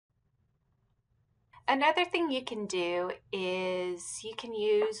Another thing you can do is you can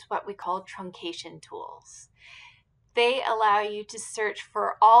use what we call truncation tools. They allow you to search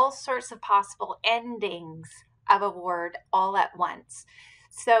for all sorts of possible endings of a word all at once.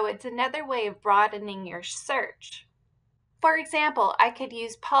 So it's another way of broadening your search. For example, I could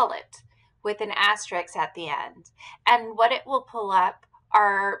use polit with an asterisk at the end, and what it will pull up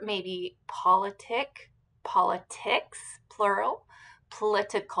are maybe politic, politics, plural,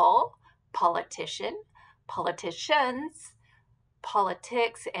 political, politician, politicians,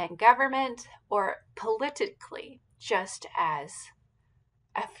 politics and government, or politically, just as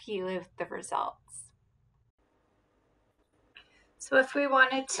a few of the results. So if we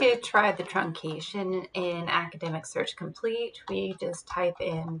wanted to try the truncation in Academic Search Complete, we just type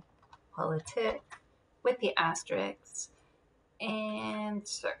in politic with the asterisks and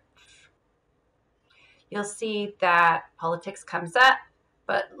search. You'll see that politics comes up,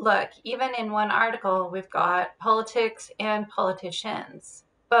 but look, even in one article, we've got politics and politicians.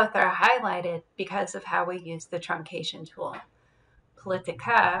 Both are highlighted because of how we use the truncation tool.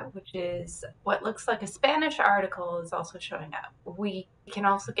 Politica, which is what looks like a Spanish article, is also showing up. We can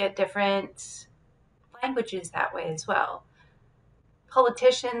also get different languages that way as well.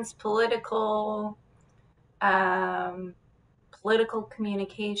 Politicians, political, political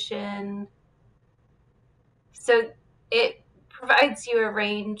communication. So it provides you a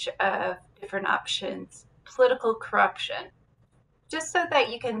range of different options. Political corruption. Just so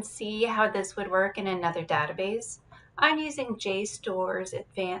that you can see how this would work in another database, I'm using JSTOR's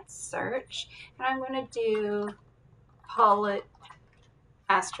advanced search, and I'm going to do polit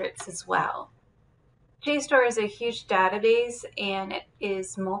asterisks as well. JSTOR is a huge database and it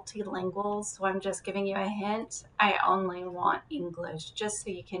is multilingual, so I'm just giving you a hint. I only want English just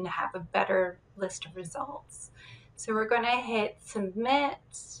so you can have a better list of results. So we're going to hit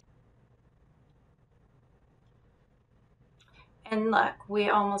submit. And look, we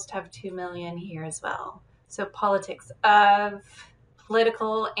almost have 2 million here as well. So politics of,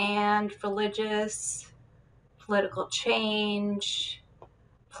 political and religious, political change,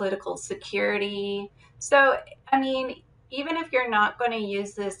 political security. So, I mean, even if you're not going to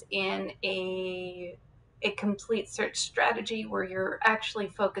use this in a complete search strategy where you're actually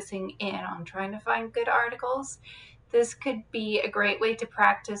focusing in on trying to find good articles, this could be a great way to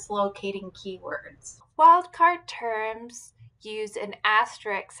practice locating keywords. Wildcard terms use an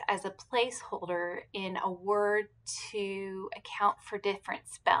asterisk as a placeholder in a word to account for different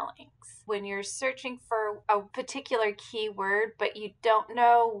spellings. When you're searching for a particular keyword, but you don't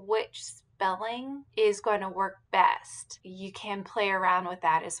know which spelling is going to work best, you can play around with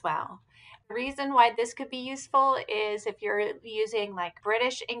that as well. The reason why this could be useful is if you're using like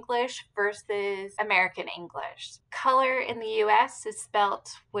British English versus American English. Color in the US is spelt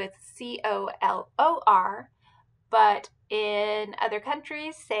with C-O-L-O-R, but in other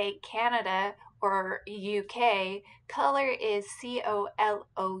countries, say Canada or UK, color is C-O-L-O-U-R.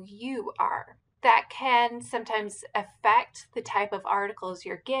 That can sometimes affect the type of articles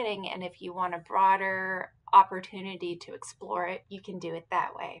you're getting, and if you want a broader opportunity to explore it, you can do it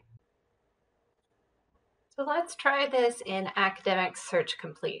that way. So let's try this in Academic Search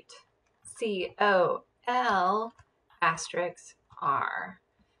Complete. C-O-L asterisk R.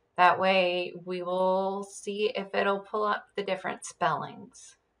 That way we will see if it'll pull up the different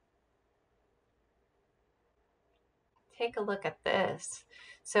spellings. Take a look at this.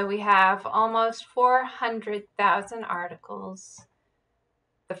 So we have almost 400,000 articles.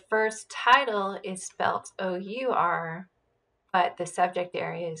 The first title is spelt O-U-R, but the subject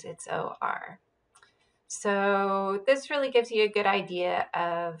area is it's O-R. So this really gives you a good idea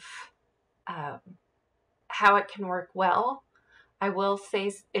of how it can work well. I will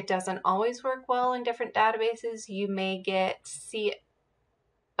say it doesn't always work well in different databases. You may get C-O-L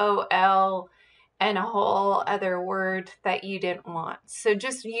and a whole other word that you didn't want. So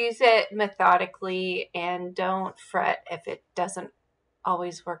just use it methodically and don't fret if it doesn't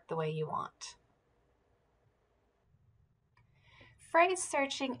always work the way you want. Phrase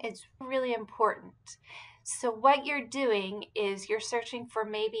searching is really important. So what you're doing is you're searching for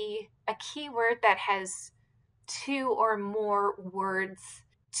maybe a keyword that has 2 or more words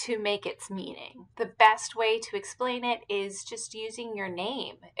to make its meaning. The best way to explain it is just using your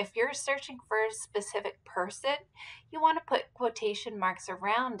name. If you're searching for a specific person, you want to put quotation marks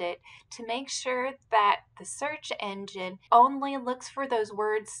around it to make sure that the search engine only looks for those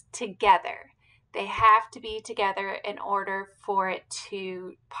words together. They have to be together in order for it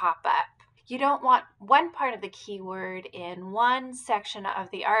to pop up. You don't want one part of the keyword in one section of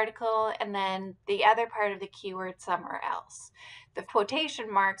the article and then the other part of the keyword somewhere else. The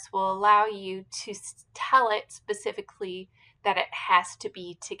quotation marks will allow you to tell it specifically that it has to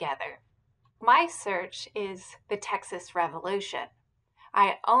be together. My search is the Texas Revolution.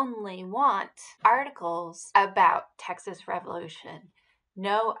 I only want articles about Texas Revolution.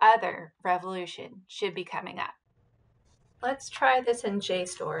 No other revolution should be coming up. Let's try this in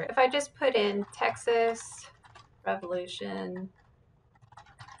JSTOR. If I just put in Texas Revolution,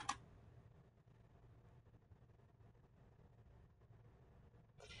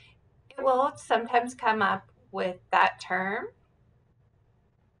 it will sometimes come up with that term,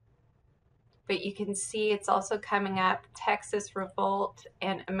 but you can see it's also coming up Texas Revolt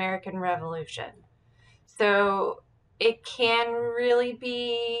and American Revolution. So it can really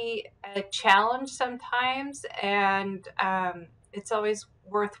be a challenge sometimes, and it's always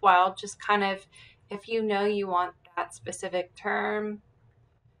worthwhile just kind of, if you know you want that specific term,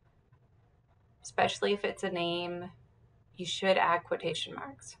 especially if it's a name, you should add quotation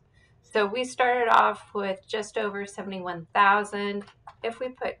marks. So we started off with just over 71,000. If we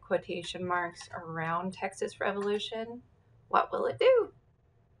put quotation marks around Texas Revolution, what will it do?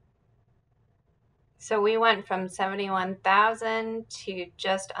 So we went from 71,000 to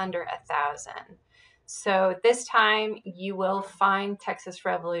just under 1,000. So this time you will find Texas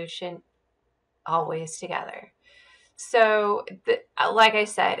Revolution always together. So like I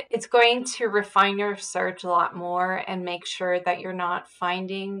said, it's going to refine your search a lot more and make sure that you're not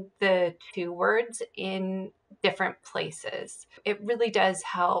finding the two words in different places. It really does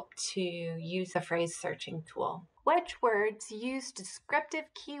help to use the phrase searching tool. Wedge words use descriptive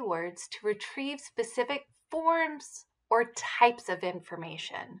keywords to retrieve specific forms or types of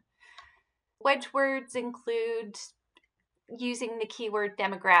information. Wedge words include using the keyword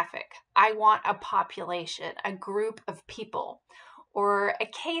demographic. I want a population, a group of people. Or a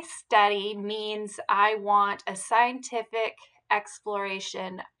case study means I want a scientific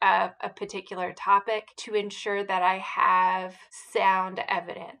exploration of a particular topic to ensure that I have sound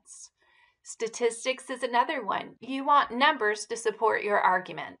evidence. Statistics is another one. You want numbers to support your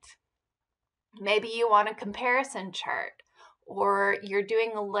argument. Maybe you want a comparison chart, or you're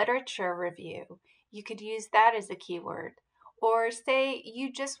doing a literature review. You could use that as a keyword. Or say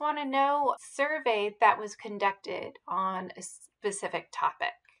you just want to know a survey that was conducted on a specific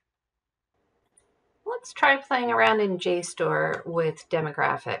topic. Let's try playing around in JSTOR with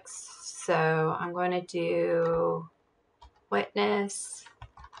demographics. So I'm going to do witness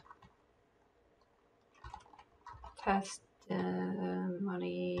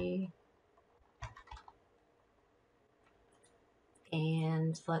testimony,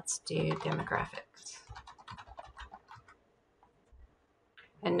 and let's do demographics.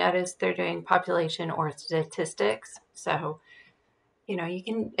 And notice they're doing population or statistics. So, you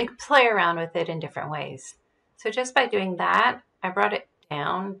can play around with it in different ways. So just by doing that, I brought it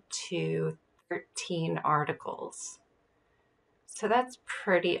down to 13 articles. So that's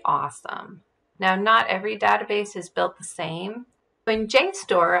pretty awesome. Now, not every database is built the same. In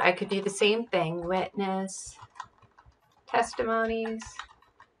JSTOR, I could do the same thing, witness testimonies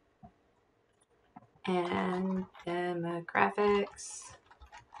and demographics.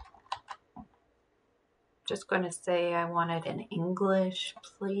 Just going to say I want it in English,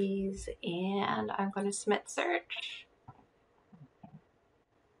 please, and I'm going to submit search.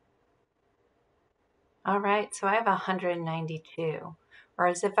 All right, so I have 192.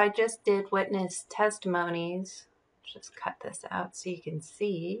 Whereas if I just did witness testimonies, just cut this out so you can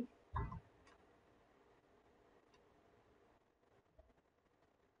see.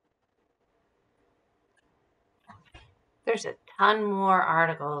 There's a ton more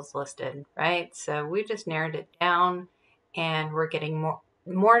articles listed, right? So we just narrowed it down and we're getting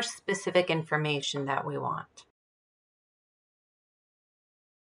more specific information that we want.